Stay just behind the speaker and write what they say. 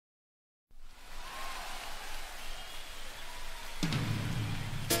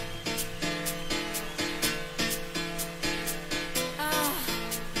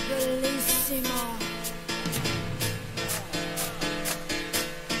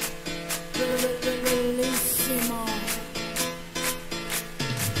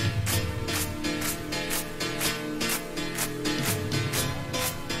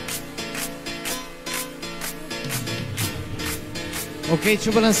Ok,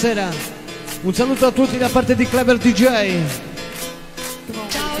 ciao, buonasera. Un saluto a tutti da parte di Clever DJ. Ciao,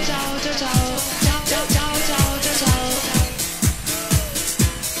 ciao, ciao, ciao. Ciao, ciao, ciao, ciao, ciao.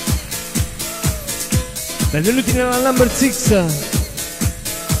 Benvenuti nella number 6.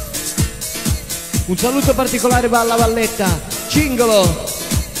 Un saluto particolare va alla Valletta. Cingolo.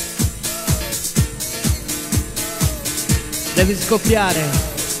 Devi scoppiare.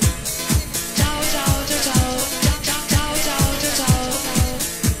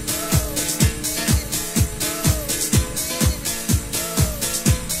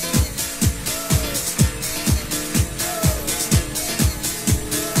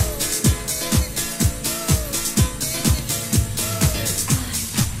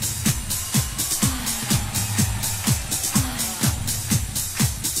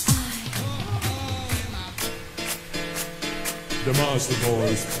 The Master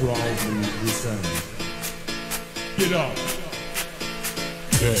Boys proudly present. Get up,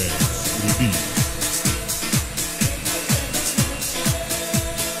 dance to the beat.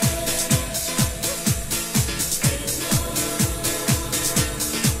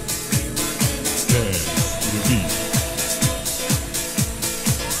 Dance to the beat.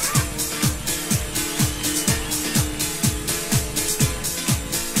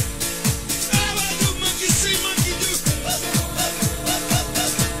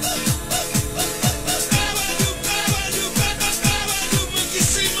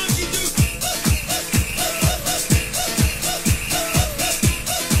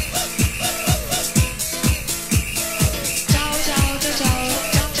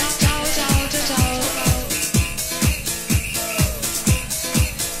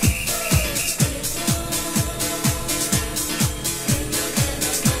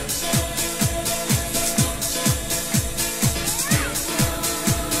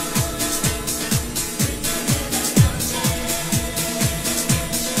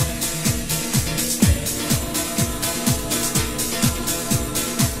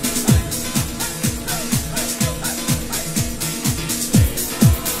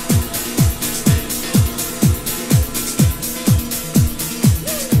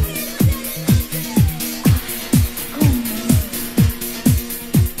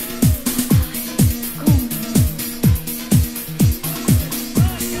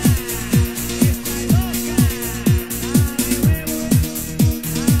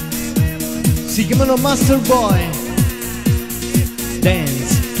 Si chiamano Master Boy.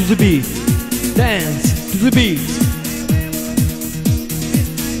 Dance to the beat. Dance to the beat.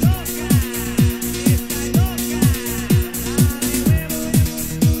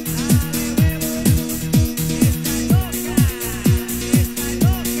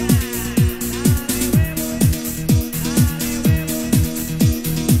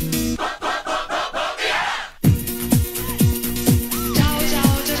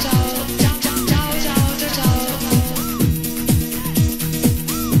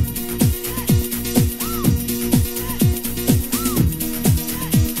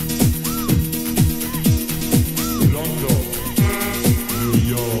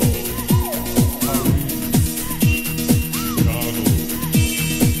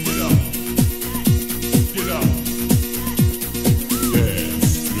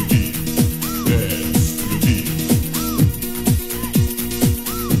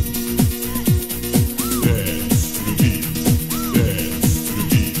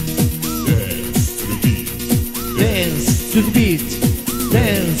 To the beat,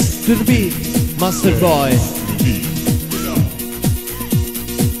 dance to the beat, Master Boy.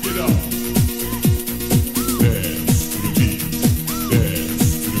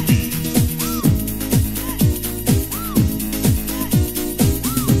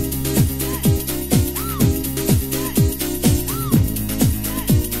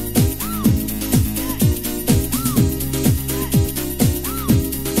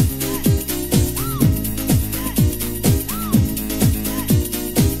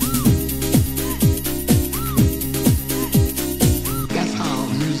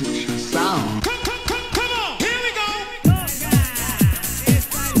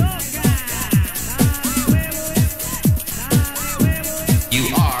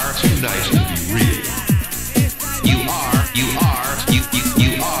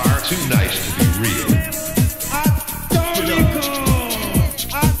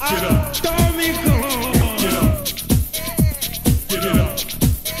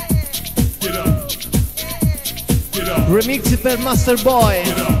 Remix per Master Boy.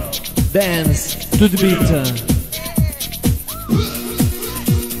 Dance to the beat.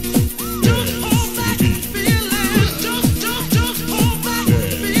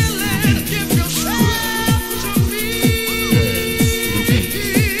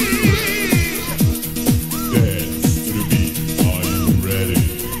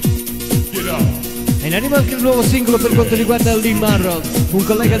 come anche il nuovo singolo per quanto riguarda Lee Marrock, un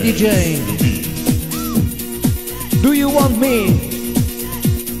collega DJ. Do You Want Me?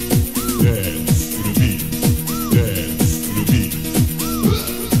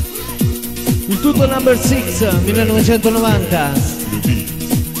 Il tutto number 6, 1990.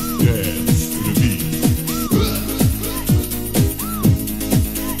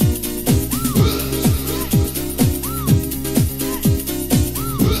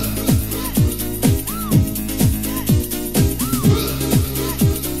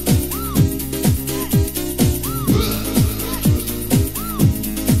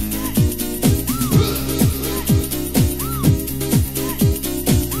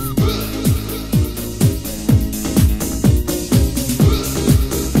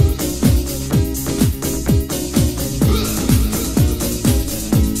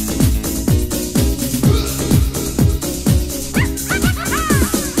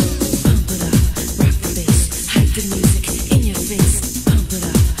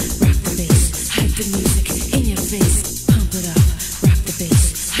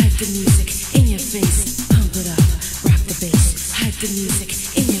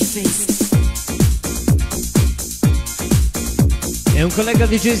 È un collega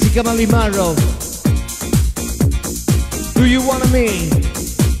DJ, si chiama Lee Marrow. Do You Wanna Me?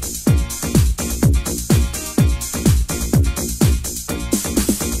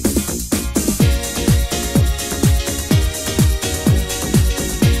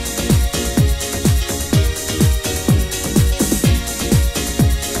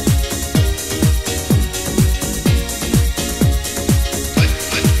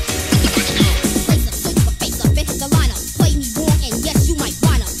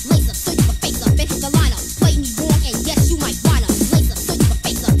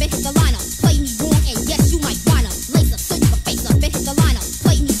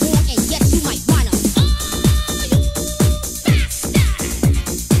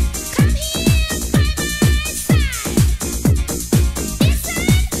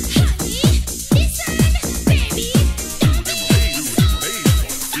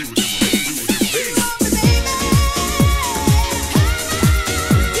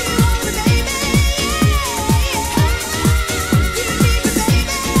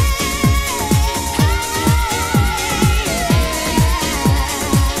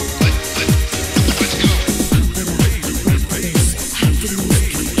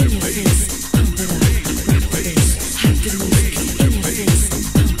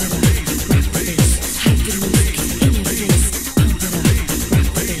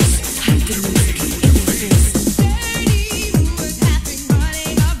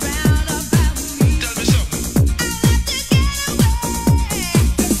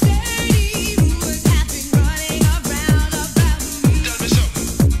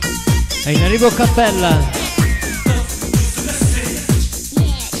 È in arrivo Cappella.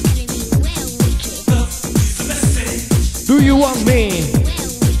 Do You Want Me?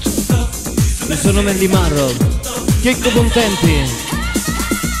 Il suo nome è Lee Marrow. Checco Bontempi.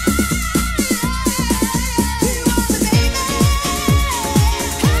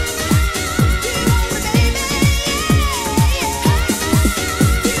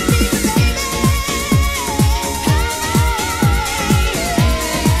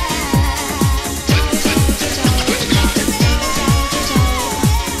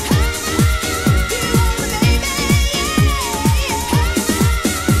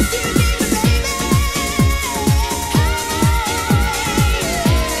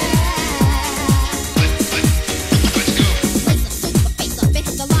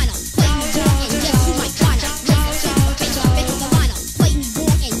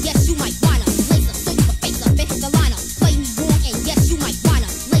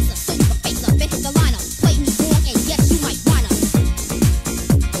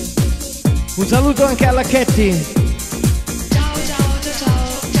 Un saluto anche alla Ketty. Ciao ciao ciao ciao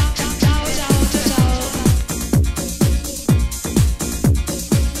ciao ciao ciao ciao.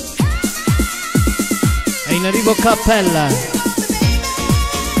 È in arrivo Cappella.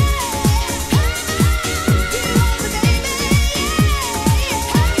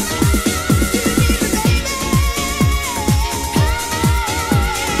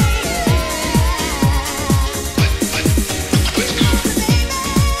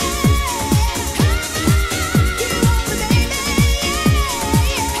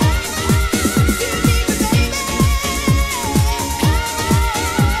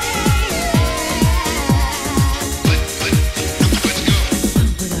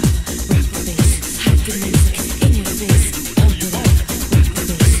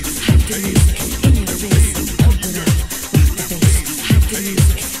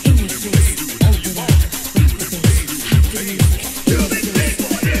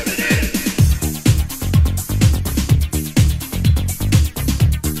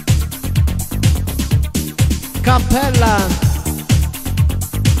 Cappella.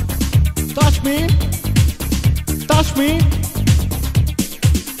 Touch me. Touch me.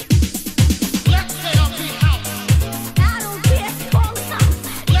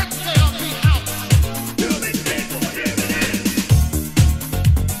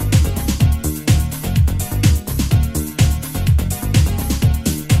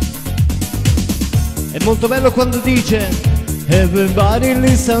 È molto bello quando dice Everybody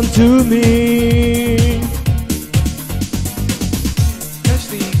listen to me.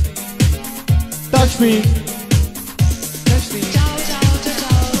 Touch me. Ciao ciao ciao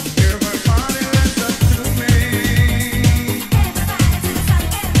ciao.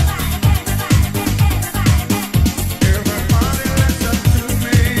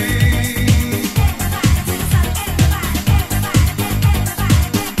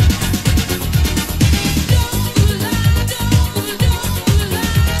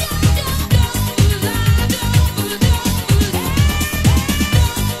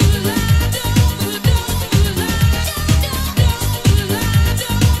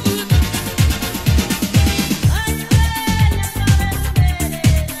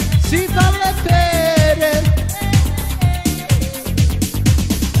 Si fa le pere.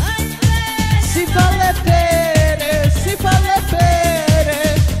 Si fa le pere. Si fa le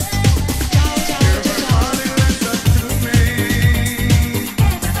pere. Ciao ciao ciao ciao.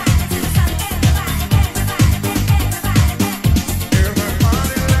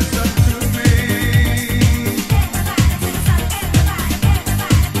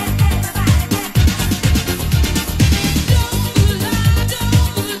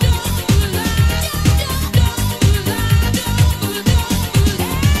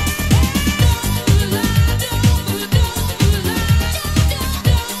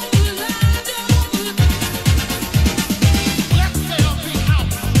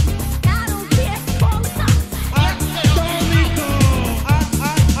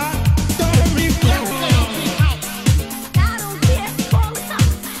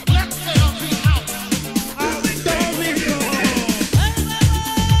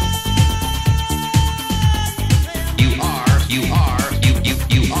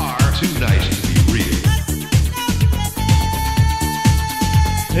 You are too nice to be real.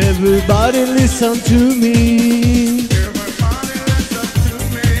 Everybody listen to me.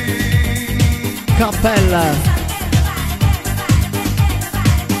 Cappella.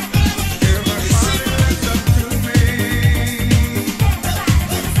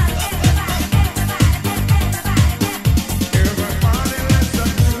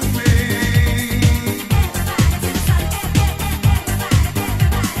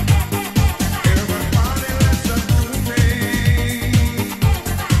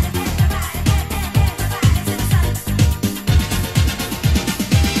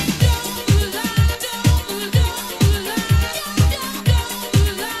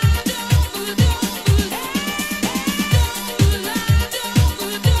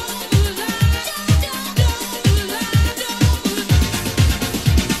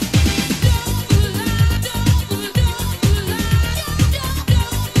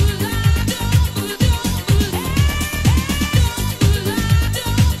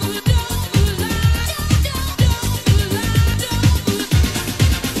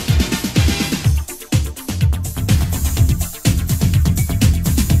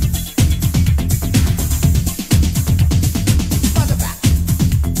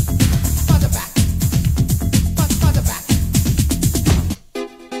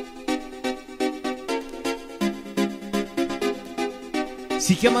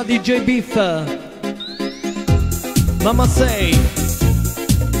 Si chiama DJ Beef. Mamma Sei.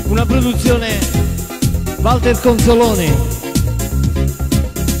 Una produzione Walter Consoloni.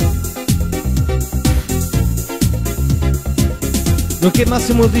 Nonché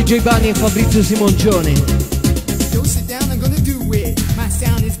Massimo DJ Bani e Fabrizio Simoncioni. Yo, sit down, I'm gonna do it. My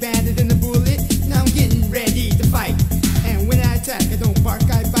sound is badder than a bullet. Now I'm getting ready to fight. And when I attack, I don't bark,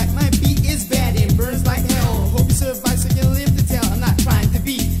 I bite. My beat is bad and burns like hell. Hope you survive so you live to tell. I'm not trying to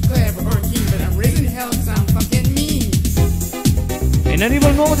be clever or keen, but I'm raising hell cause I'm fucking mean. E in arrivo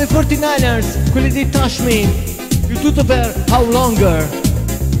il nuovo dei 49ers, quelli di Touch Me. Il tutto per How Longer.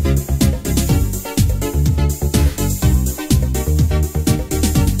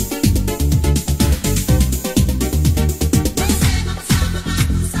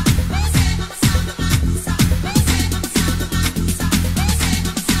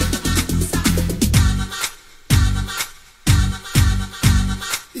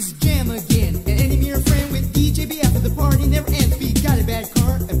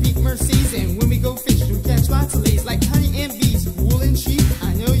 Mercies, and when we go fishing, we catch lots of lays like honey and bees, wool and sheep.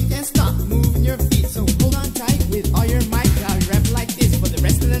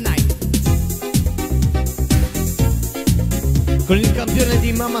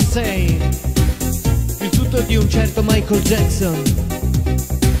 Say, il tutto di un certo Michael Jackson.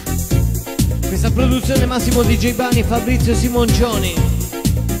 Questa produzione Massimo DJ Bani e Fabrizio Simongioni.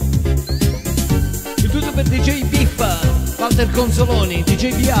 Il tutto per DJ Biffa, Walter Consoloni,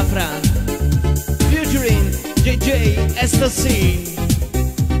 DJ Biafra, featuring JJ Ecstasy.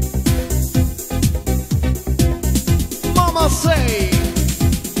 Mama Say.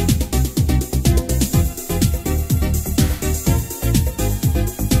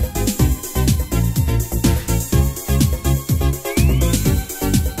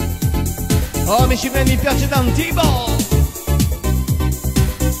 Oh, amici miei, mi piace tantissimo!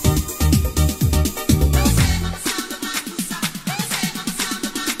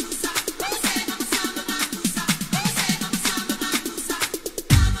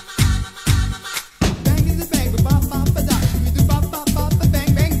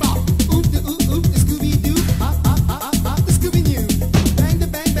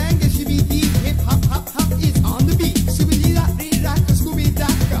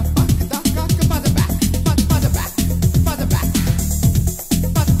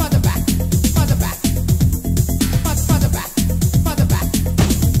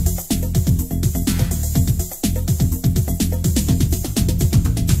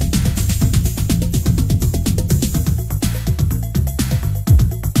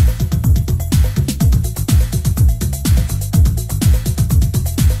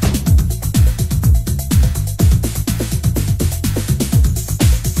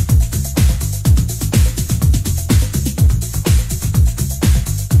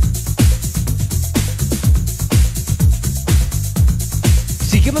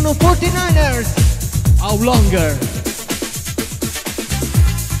 chiamano 49ers. How longer?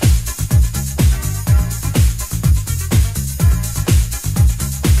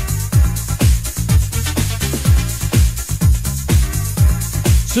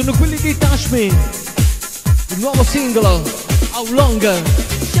 Sono quelli di Touch Me, il nuovo singolo How Longer.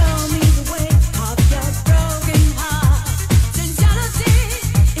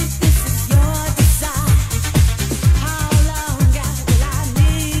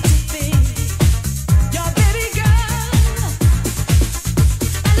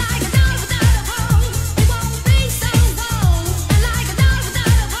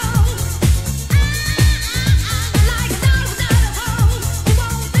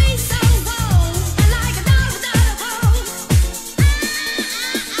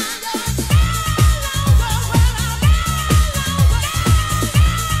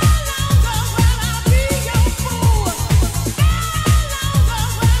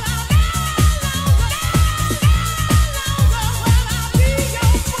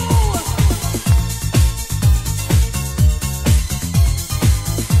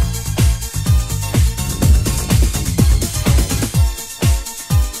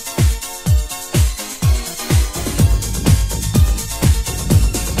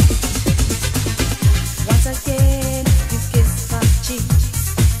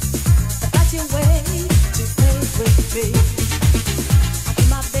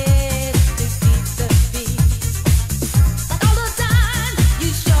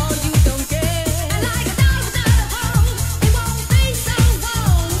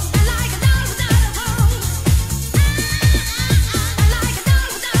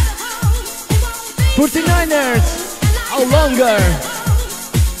 How longer?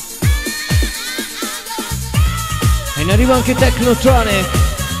 E ne arriva anche Technotronic.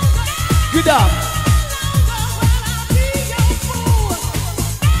 Good up!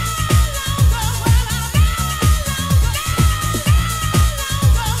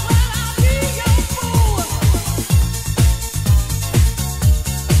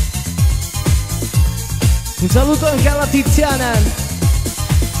 Un saluto anche alla Tiziana.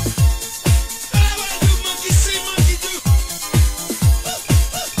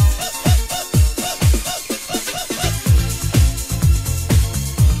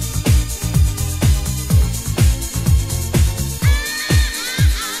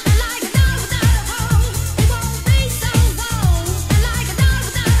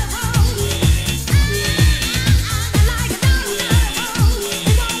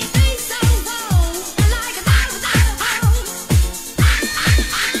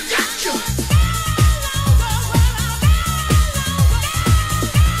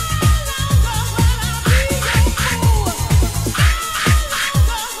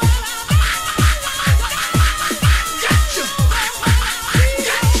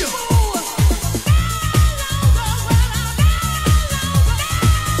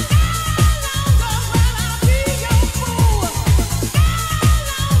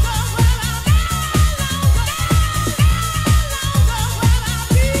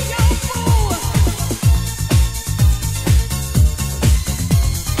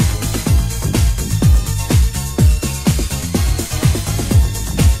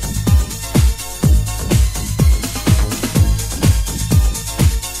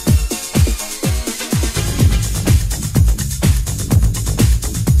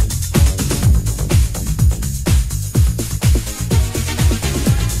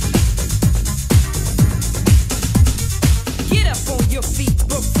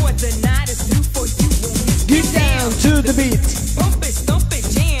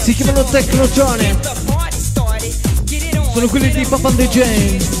 Si chiamano Tecnotronic. Sono quelli di Papa and the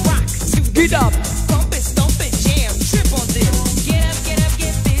Jam. Get up!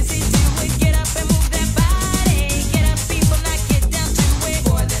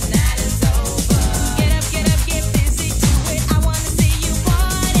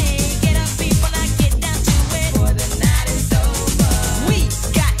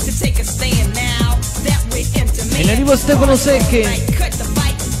 E ne arrivo Stefano Secchi.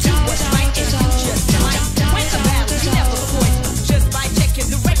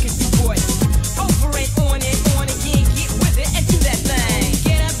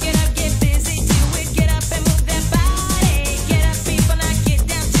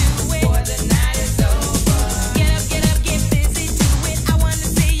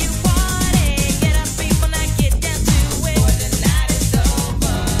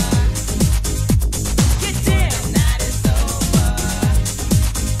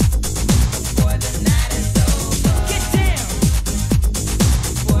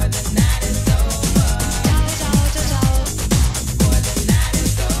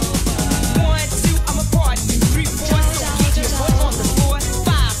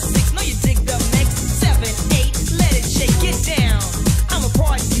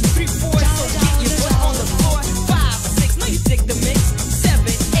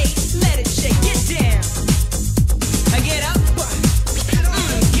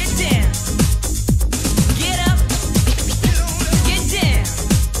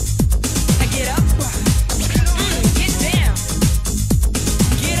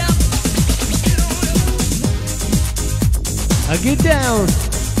 Get down,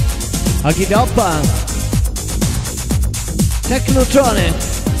 I get up, Technotronic.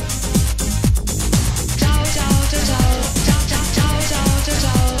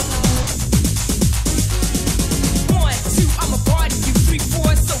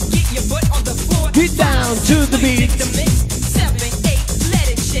 Get down to the beat. 7, 8, let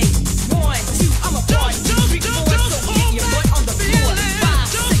it shake. 1, 2, I'm a party. 3, 4, so get your butt on the floor. 5,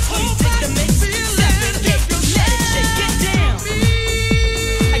 6, when you take the mix. 7, 8, let it shake. Get down.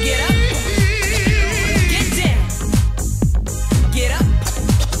 I get up. Get down. Get up.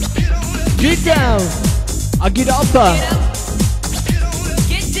 Get down, I get up. Get up.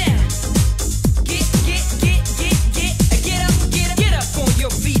 Get down. Get up on your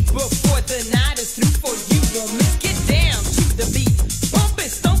feet before the night is through. For you won't miss. Get down to the beat. Bump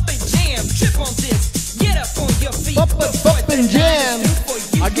it, stomp it, jam. Trip on this. Get up on your feet. Bump it, before bump the and night jam. is through. For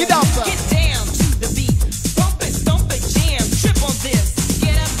you I get won't up. miss. Get down to the beat. Bump it, stomp it, jam. Trip on this.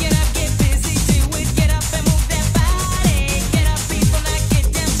 Get up, get busy, do it. Get up and move that body. Get up, people, now get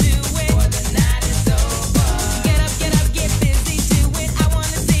down to it. Before the night is over. Get up, get busy, do it. I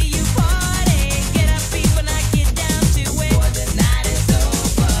wanna see you party. Get up, people, now get down to it. Before the night is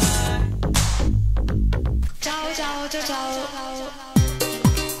over.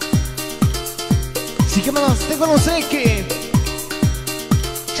 Si chiamano Stefano Secchi.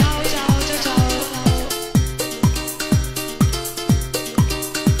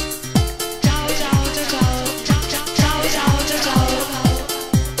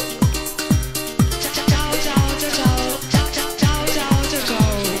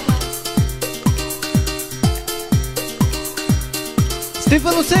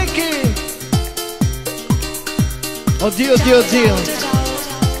 Stefano Secchi. Oddio, oddio, oddio.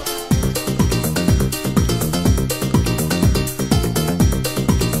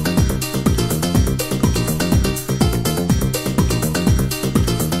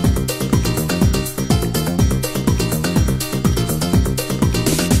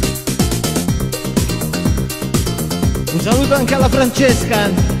 Un saluto anche alla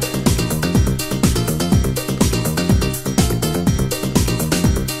Francesca.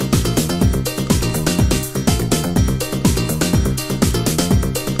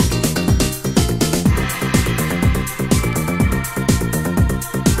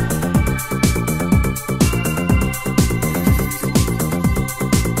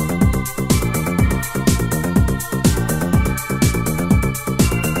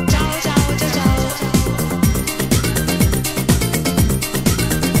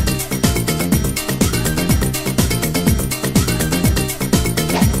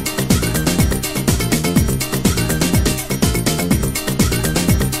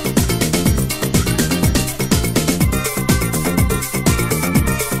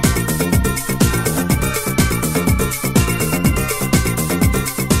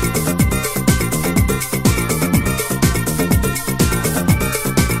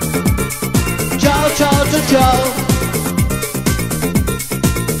 Ciao, ciao, ciao.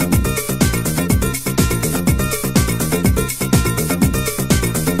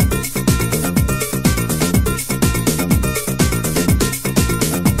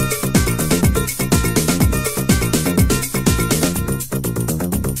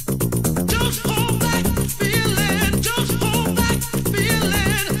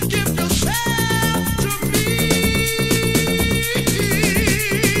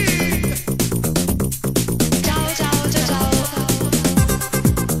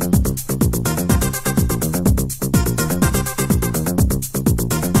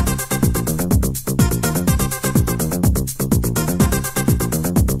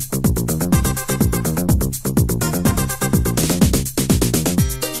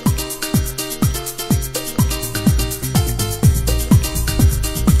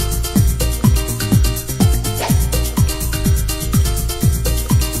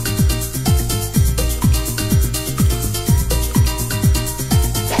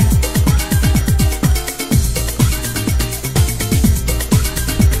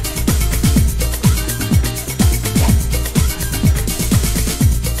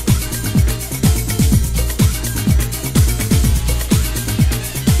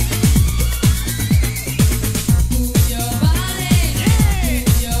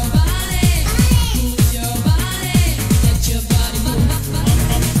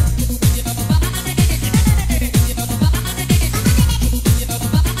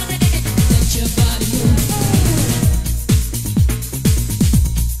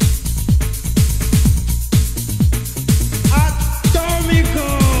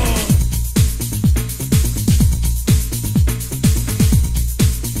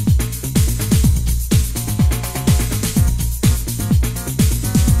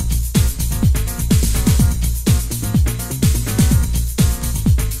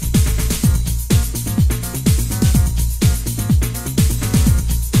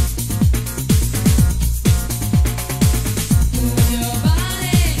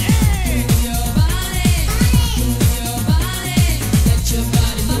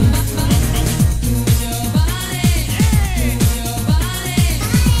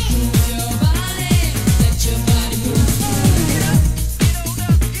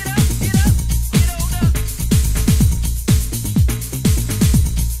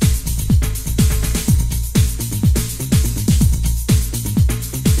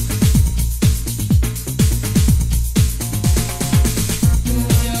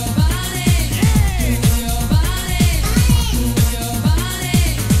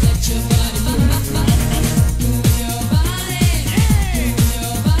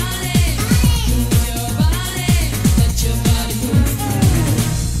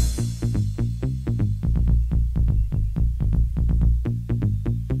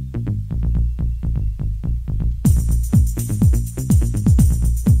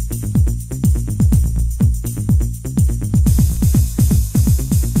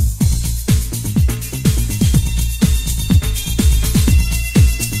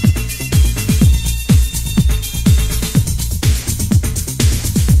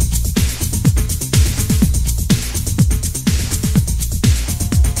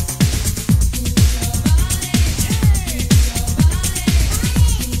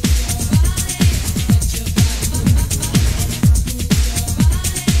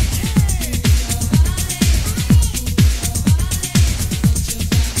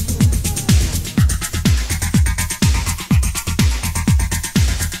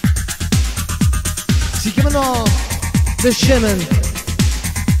 chiamano The Shaman.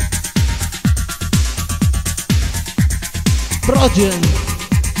 Project,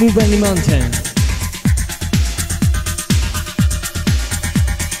 Move Any Mountain.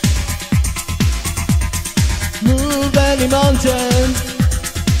 Move any mountain.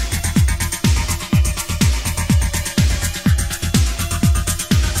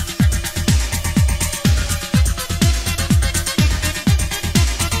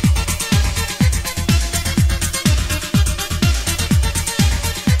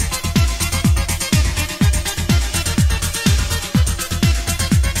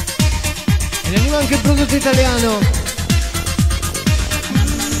 Anche il prodotto italiano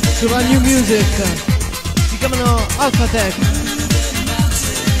sulla New Music, si chiamano Alpha Tech.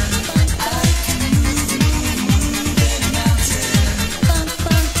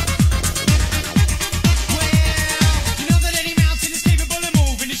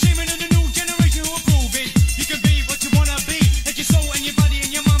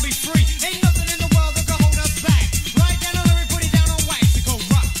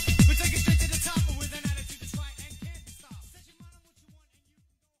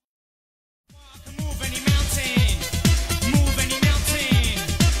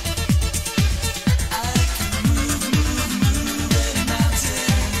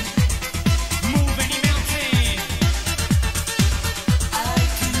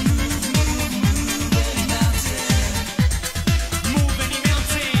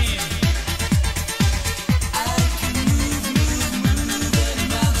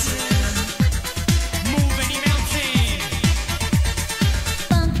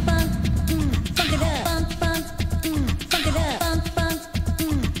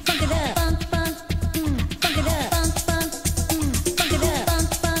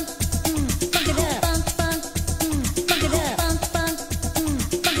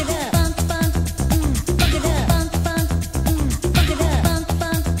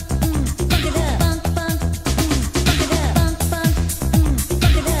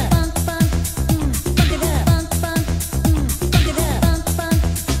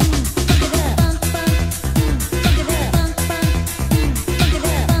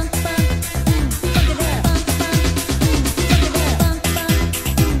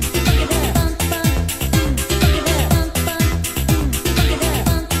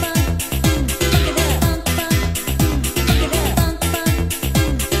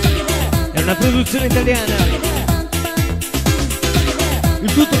 Produzione italiana,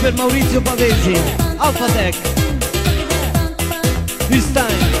 il tutto per Maurizio Pavesi, Alpha Tech. It's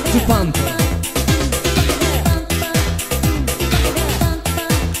time to pump.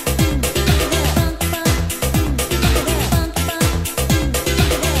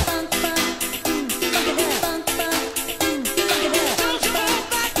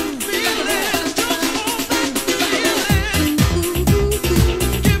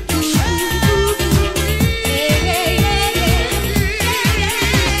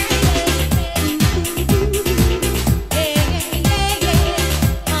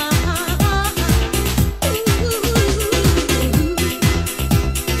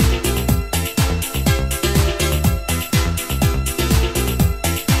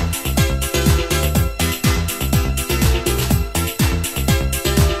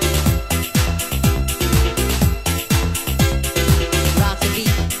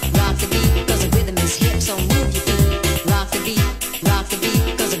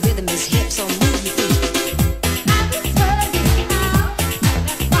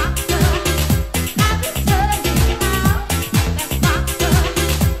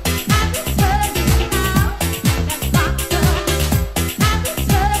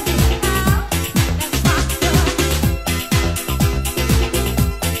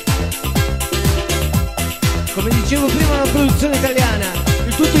 Come dicevo prima, una produzione italiana,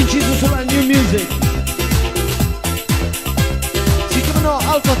 il tutto inciso sulla New Music. Si chiamano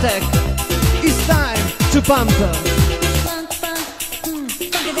Alpha Tech. It's time to pump.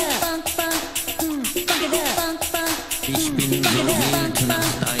 Ich bin so wild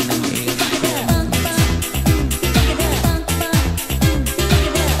nach einem Erdbeermond.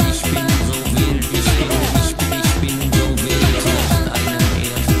 Ich bin so wild, ich bin so wild nach einem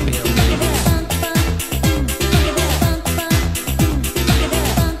Erdbeermond.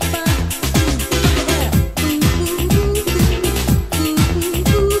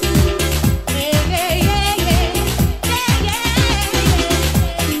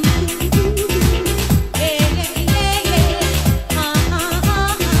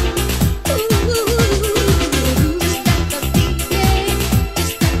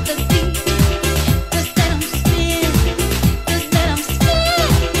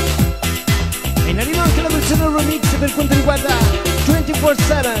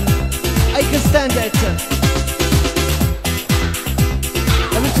 Extended,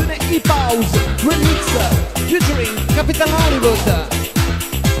 la versione Hip House Remix featuring Capitan Hollywood.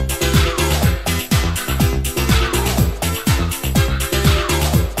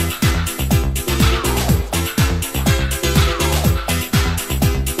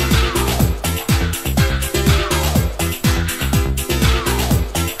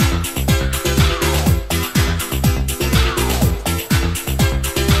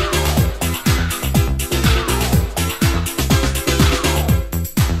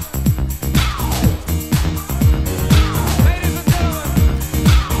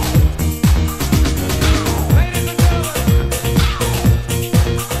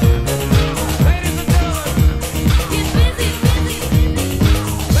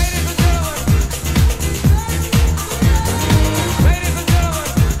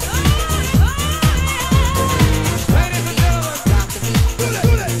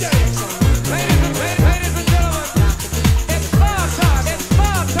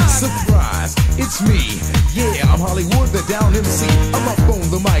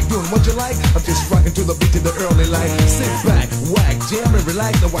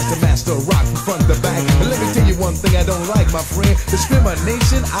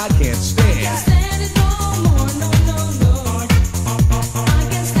 Discrimination I can't stand.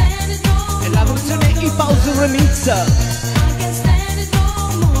 E la versione Hip House Remix.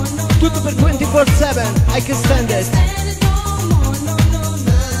 Tutto per 24/7, I Can Stand It.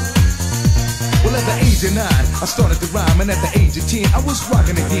 Well, at the age of 9, I started to rhyme, and at the age of 10, I was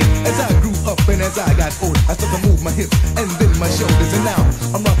rocking again. As I grew up and as I got older, I started to move my hips and then my shoulders, and now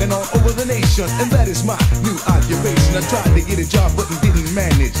I'm rocking all over the nation, and that is my new occupation. I tried to get a job, but didn't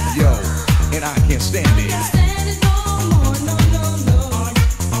manage, yo, and I can't stand it.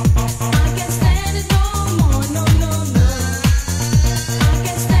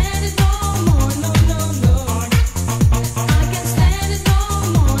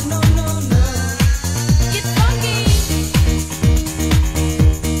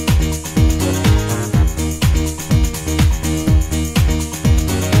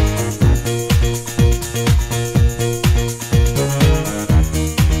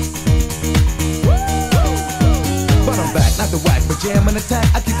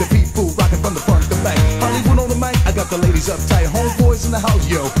 I keep the people rocking from the front to back. Hollywood on the mic, I got the ladies uptight. Homeboys in the house,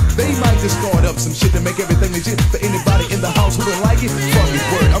 yo. They might just start up some shit to make everything legit. For anybody in the house who don't like it, fuck it,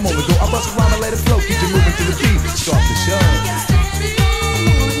 word. I'm on the go. I bust around and let it flow. Keep you moving to the beat. Start the show.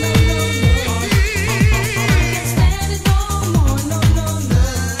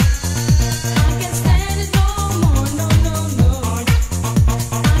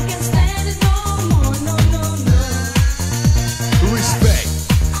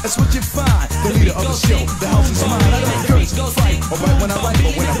 That's what you find, the leader of the show. The house is mine, I don't curse, fight. Alright when I write,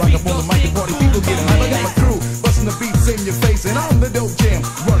 but when I rock up on the mic, the party people get hype. I got my crew, busting the beats in your face, and I'm the dope jam,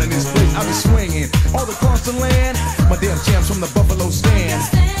 running this place. I be swinging all across the land. My damn champs from the Buffalo stand.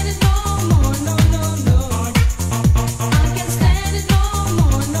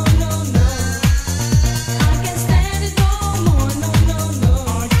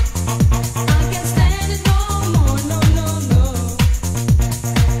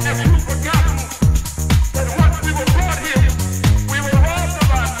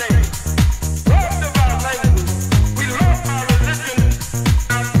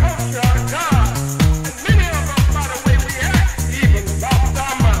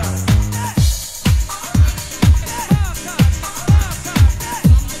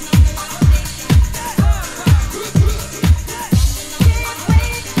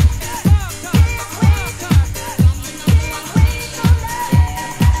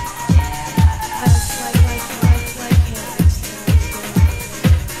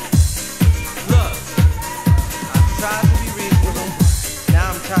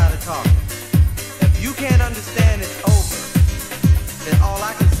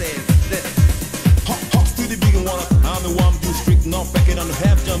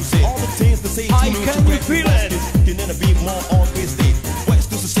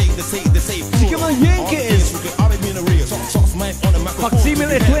 Si chiama Yankees.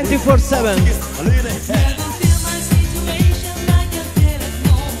 Facsimile 24/7.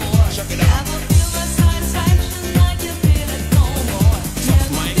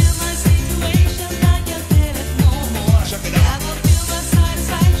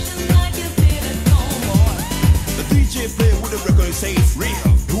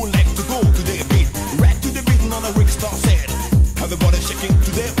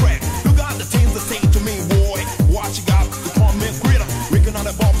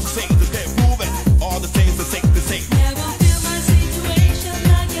 All the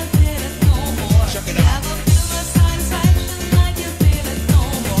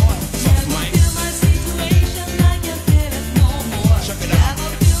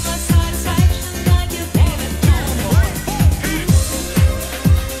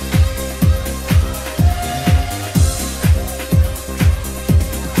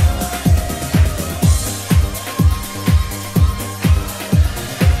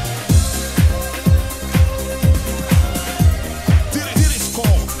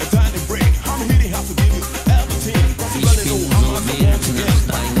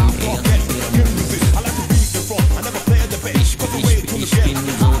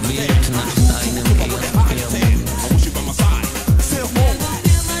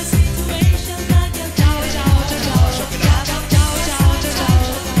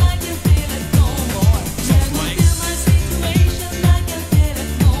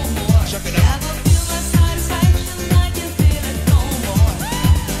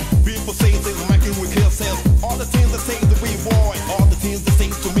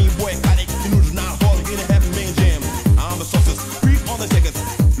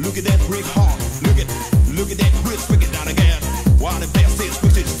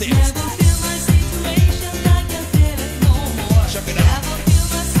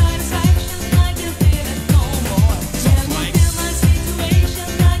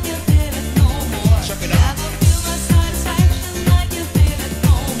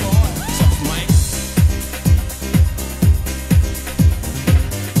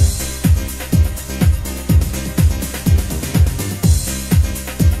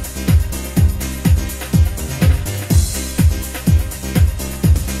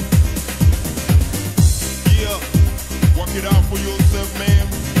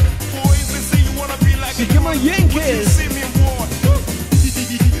sono gli Yankees.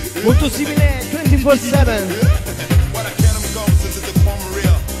 Molto simile 24/7.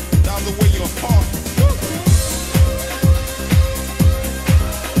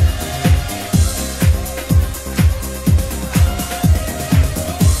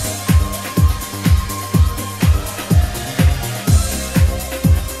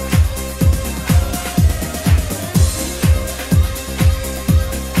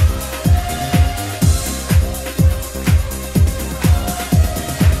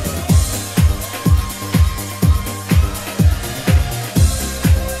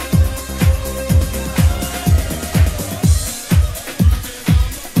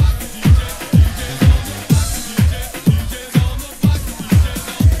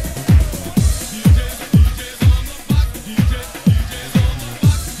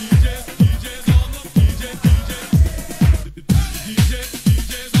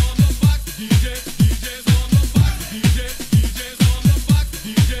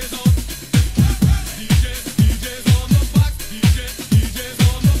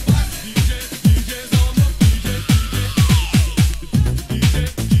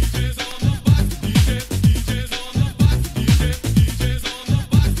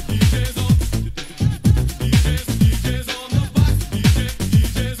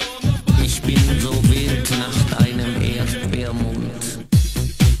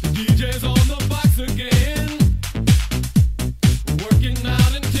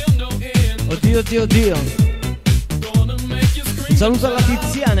 Oddio. Un saluto alla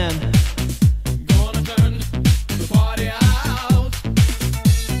Tiziana.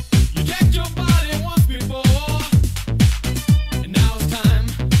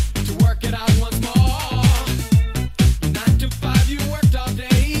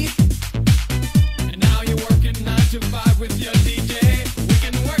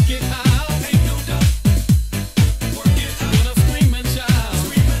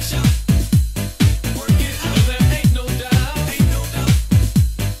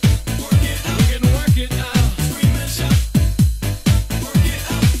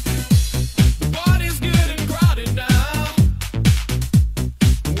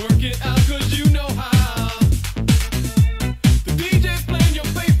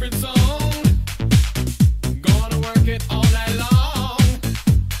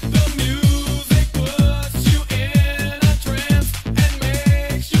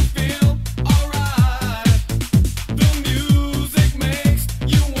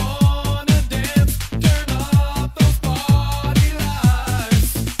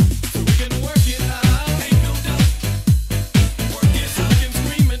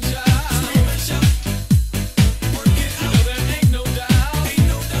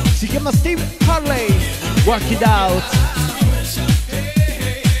 Work it out.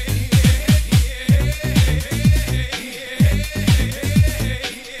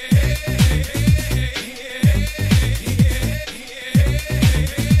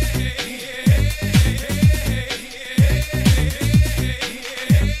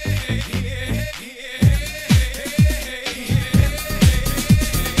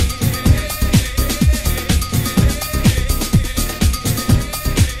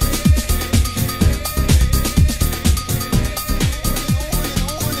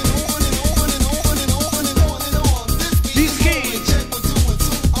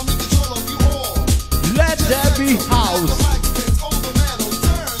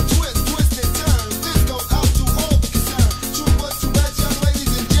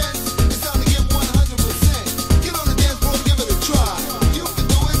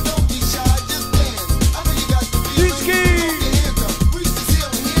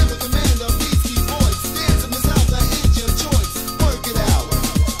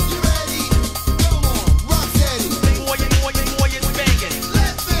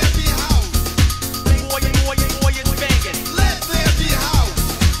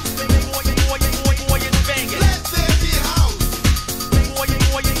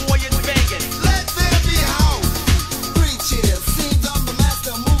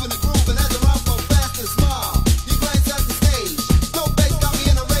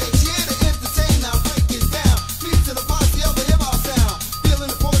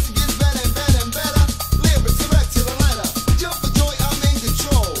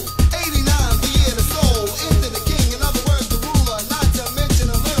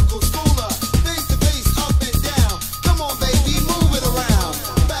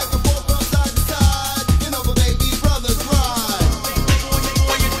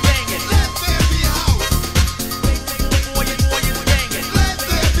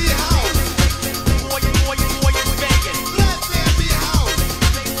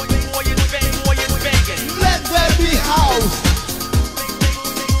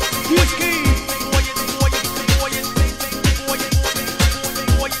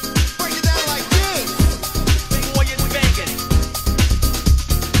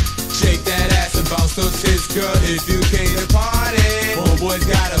 so sis, girl, if you came to party, homeboys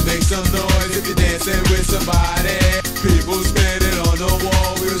gotta make some noise if you're dancing with somebody. People standing on the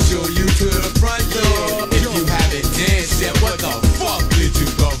wall, we'll show you to the front door. If you haven't danced yet, what the fuck did you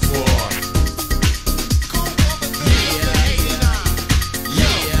come for?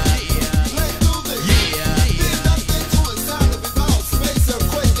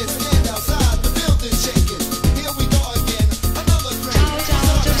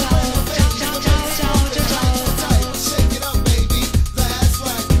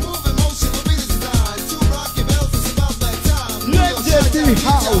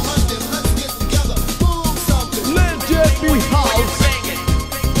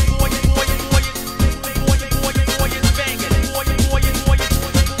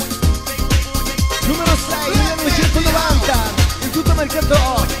 Numero 6, 1990, in tutto il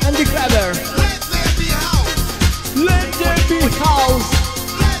mercato Andy Clever. Let there be house.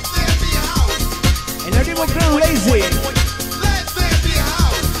 E in arrivo Grand Lazy.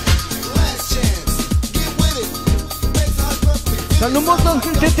 Stanno molto anche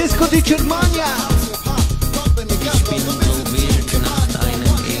il tedesco di Germania. Ich bin so wild nach deinem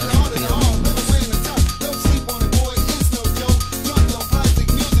Erdbeeren.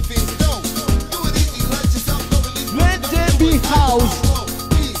 Let there be house.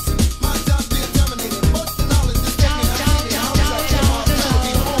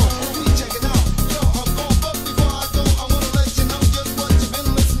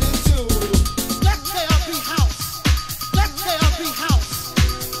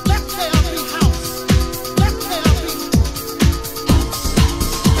 Let there be house.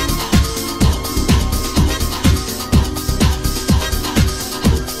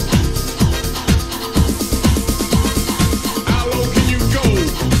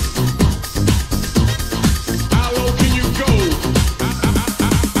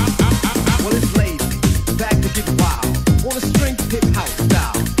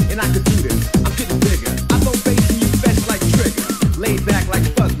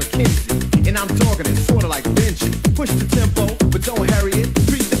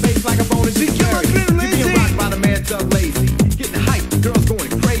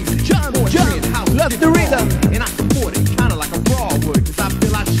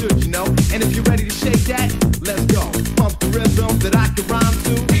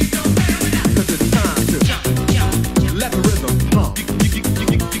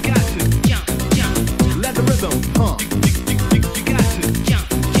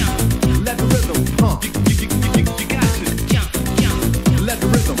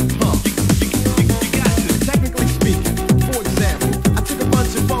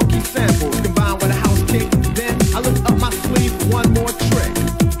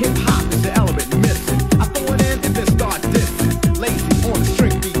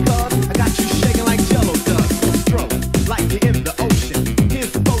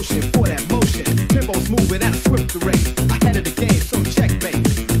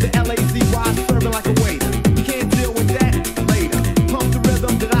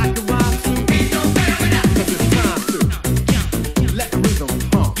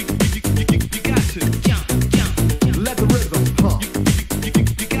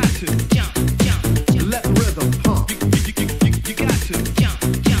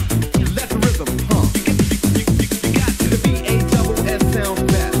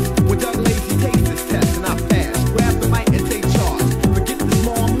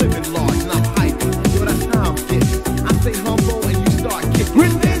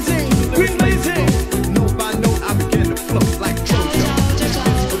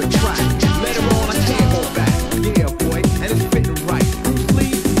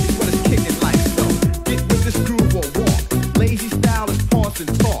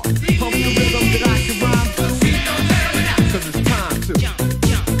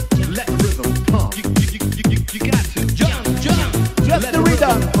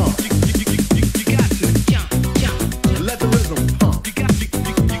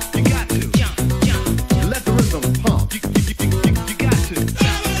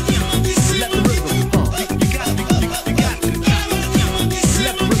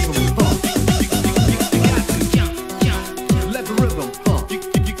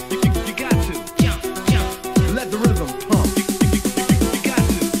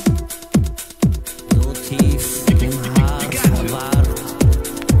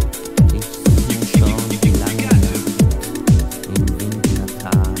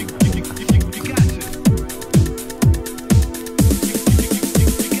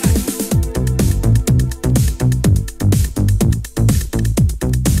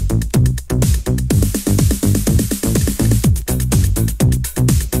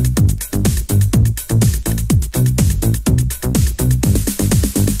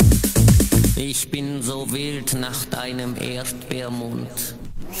 wild nach deinem Erdbeermund.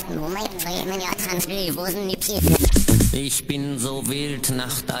 Ich bin so wild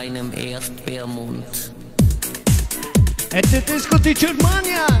nach deinem Erdbeermund. E te disco di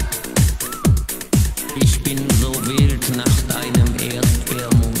Germania. Ich bin so wild nach deinem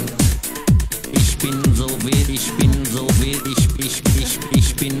Erdbeermund. Ich bin so wild, ich bin so wild,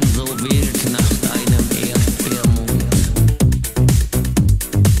 ich bin so wild nach deinem Erdbeermund.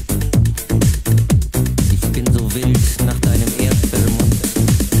 Ich bin so wild nach deinem Erdbeermund.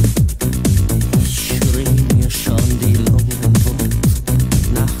 Ich schrie mir schon die Lungen wund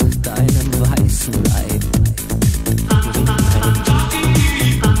nach deinem weißen Leib.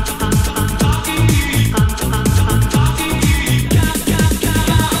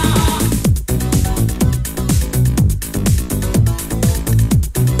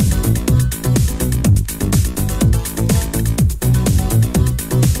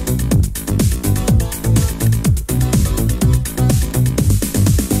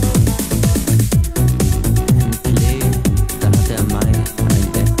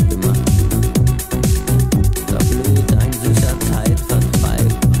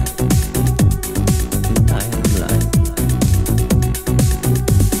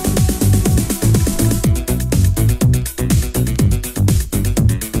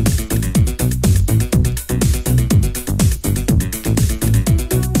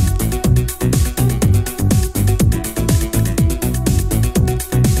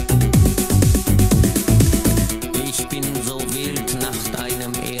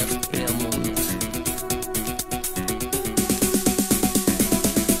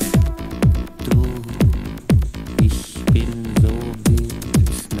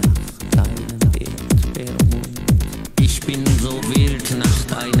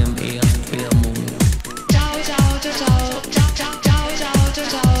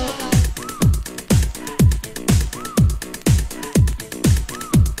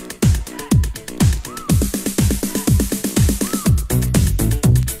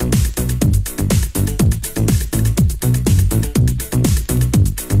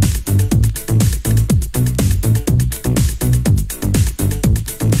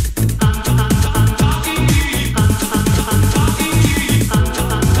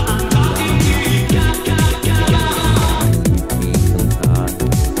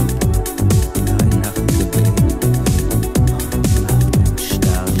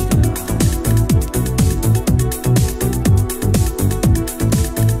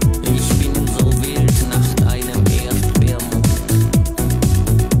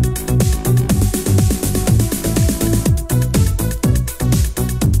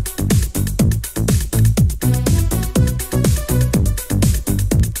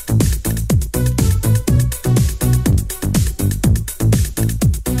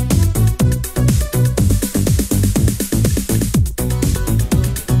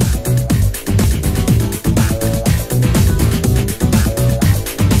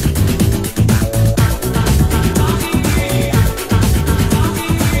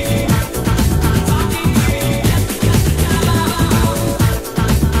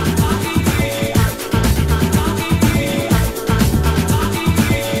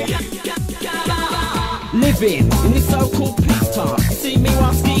 In this so-called peacetime, you see me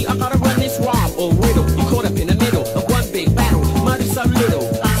while ski, I gotta run this rhyme or riddle. You caught up in the middle of one big battle, money so little,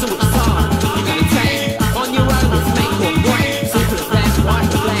 so it's time you're gonna take on your own. It's make or break, simple as that, white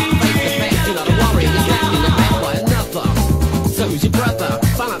or black, face to face. You're not a worry, you're stabbed in the back by another. So who's your brother?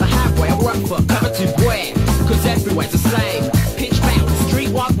 Find out the halfway, I run for cover to where? Cause everywhere's the same. Pitch bound,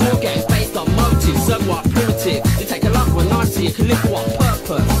 streetwise war games based on motives, somewhat primitive. You take a lot of a knife so you can live for what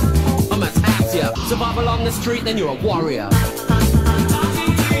purpose? I'm as out ya. Survival on the street, then you're a warrior.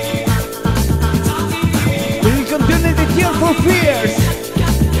 Il campione di Tear for Fears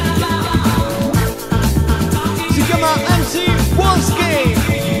si chiama MC Wolski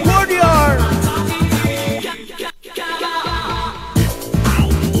Warrior.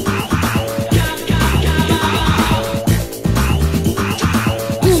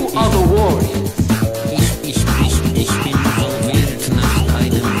 Who are the warriors? Ich bin so wild nach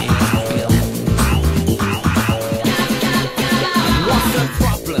deinem Erdbeermund. What's the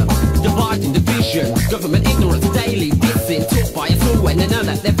problem? Dividing division, government ignorance daily, missing, taught by us all when they know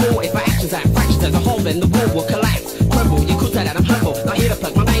that they're bought. If our actions and fractions as a whole, then the wall will collapse, crumble. You could say that I'm humble, not here to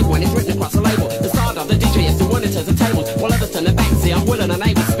plug my name when it's written across a label. The start of the DJ is the one that turns the tables, while others turn their back. See, I'm willing and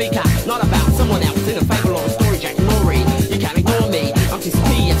able to speak out, not about someone else in a fable or a story, Jack Laurie. You can't ignore me, I'm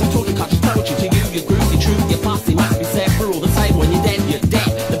TCP, yes, I'm talking conscious poetry to you. Your group, your truth, your posse must be set for all the same. When you're dead, you're dead.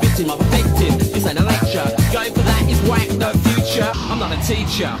 The victim of a victim, this ain't a lecture. Going for that is whack, no future. I'm not a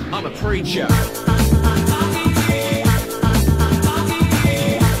teacher, I'm a preacher.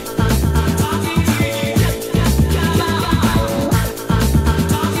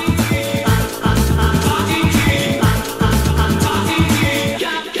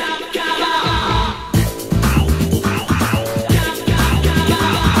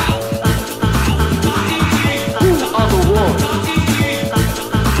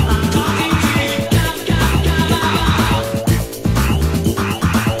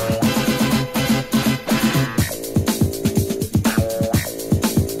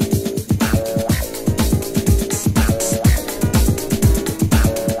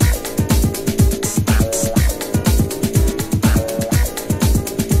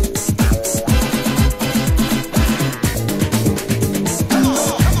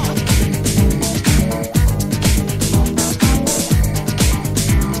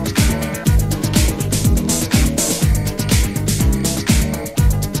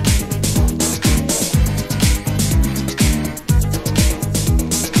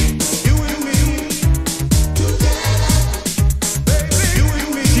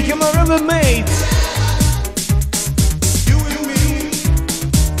 you and mates.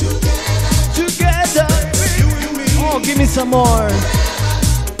 Together. Oh, give me some more.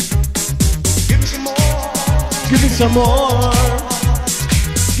 Give me some more. Give me some more.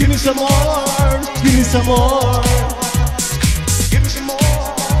 Give me some more. Give me some more. Give me some more.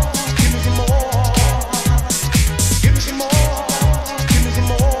 Give me some more. Give me some more. Give me some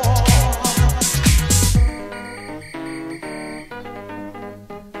more.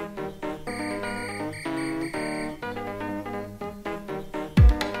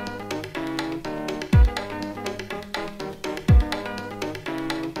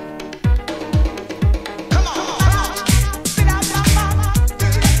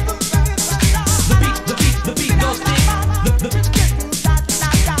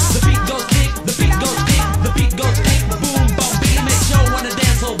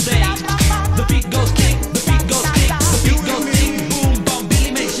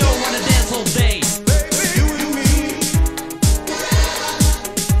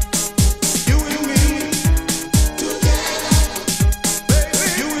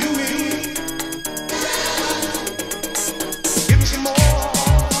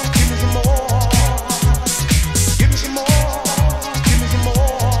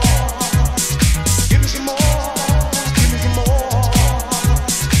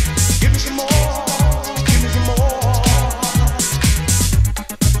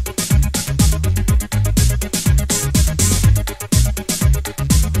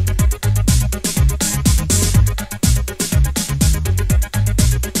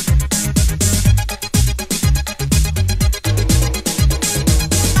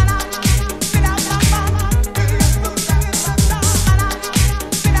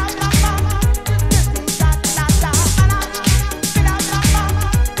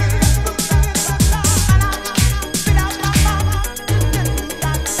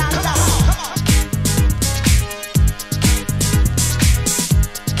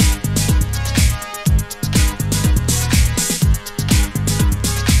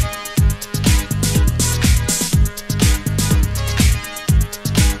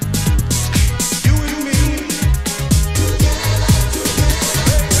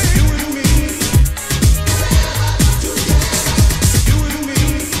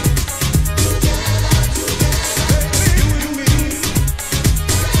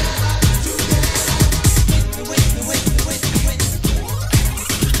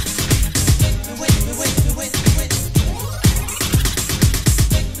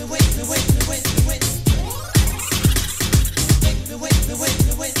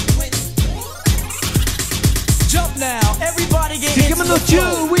 Si chiamano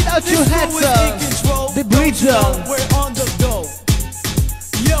Two Without Your Heads, The Bridge. We're on the go.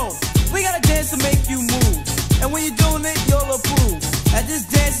 Yo, we gotta dance to make you move. And when you're doing it, you'll approve. And this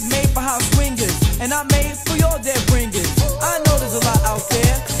dance is made for house swingers, and not made for your dead bringers. I know there's a lot out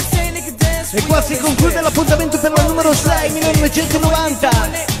there. Saying they can dance. E qua si conclude l'appuntamento per la numero 6, 1990.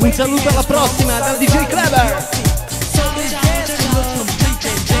 Un saluto alla prossima dal DJ Clever.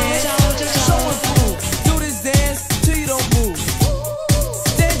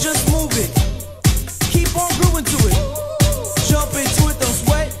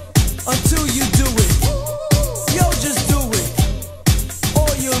 Until you do it, yo, just do it, or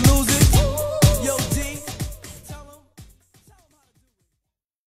you'll lose